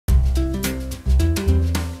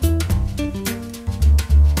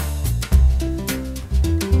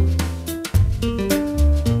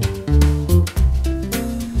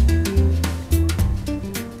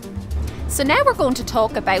now we're going to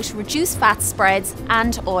talk about reduced fat spreads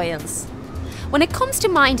and oils. When it comes to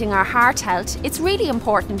minding our heart health, it's really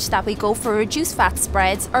important that we go for reduced fat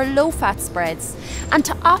spreads or low fat spreads, and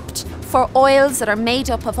to opt for oils that are made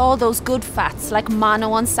up of all those good fats like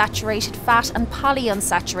monounsaturated fat and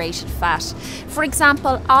polyunsaturated fat. For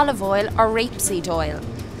example, olive oil or rapeseed oil.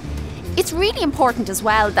 It's really important as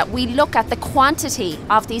well that we look at the quantity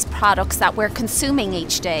of these products that we're consuming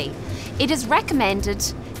each day. It is recommended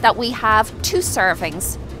that we have 2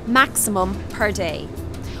 servings maximum per day.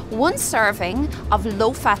 1 serving of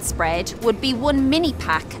low fat spread would be 1 mini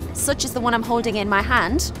pack, such as the one I'm holding in my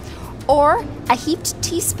hand, or a heaped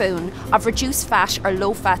teaspoon of reduced fat or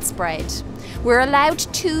low fat spread. We're allowed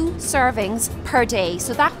 2 servings per day,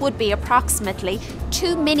 so that would be approximately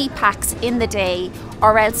 2 mini packs in the day,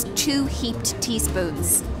 or else 2 heaped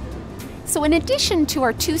teaspoons. So in addition to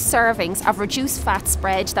our 2 servings of reduced fat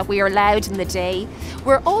spread that we are allowed in the day,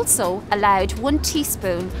 we're also allowed 1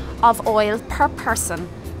 teaspoon of oil per person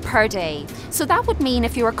per day. So that would mean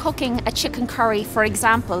if you were cooking a chicken curry, for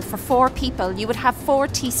example, for 4 people, you would have 4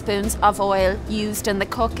 teaspoons of oil used in the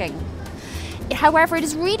cooking. However, it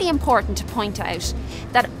is really important to point out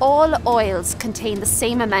that all oils contain the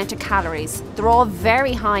same amount of calories. They're all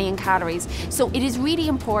very high in calories, so it is really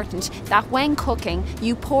important that when cooking,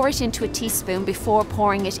 you pour it into a teaspoon before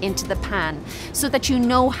pouring it into the pan, so that you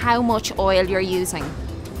know how much oil you're using.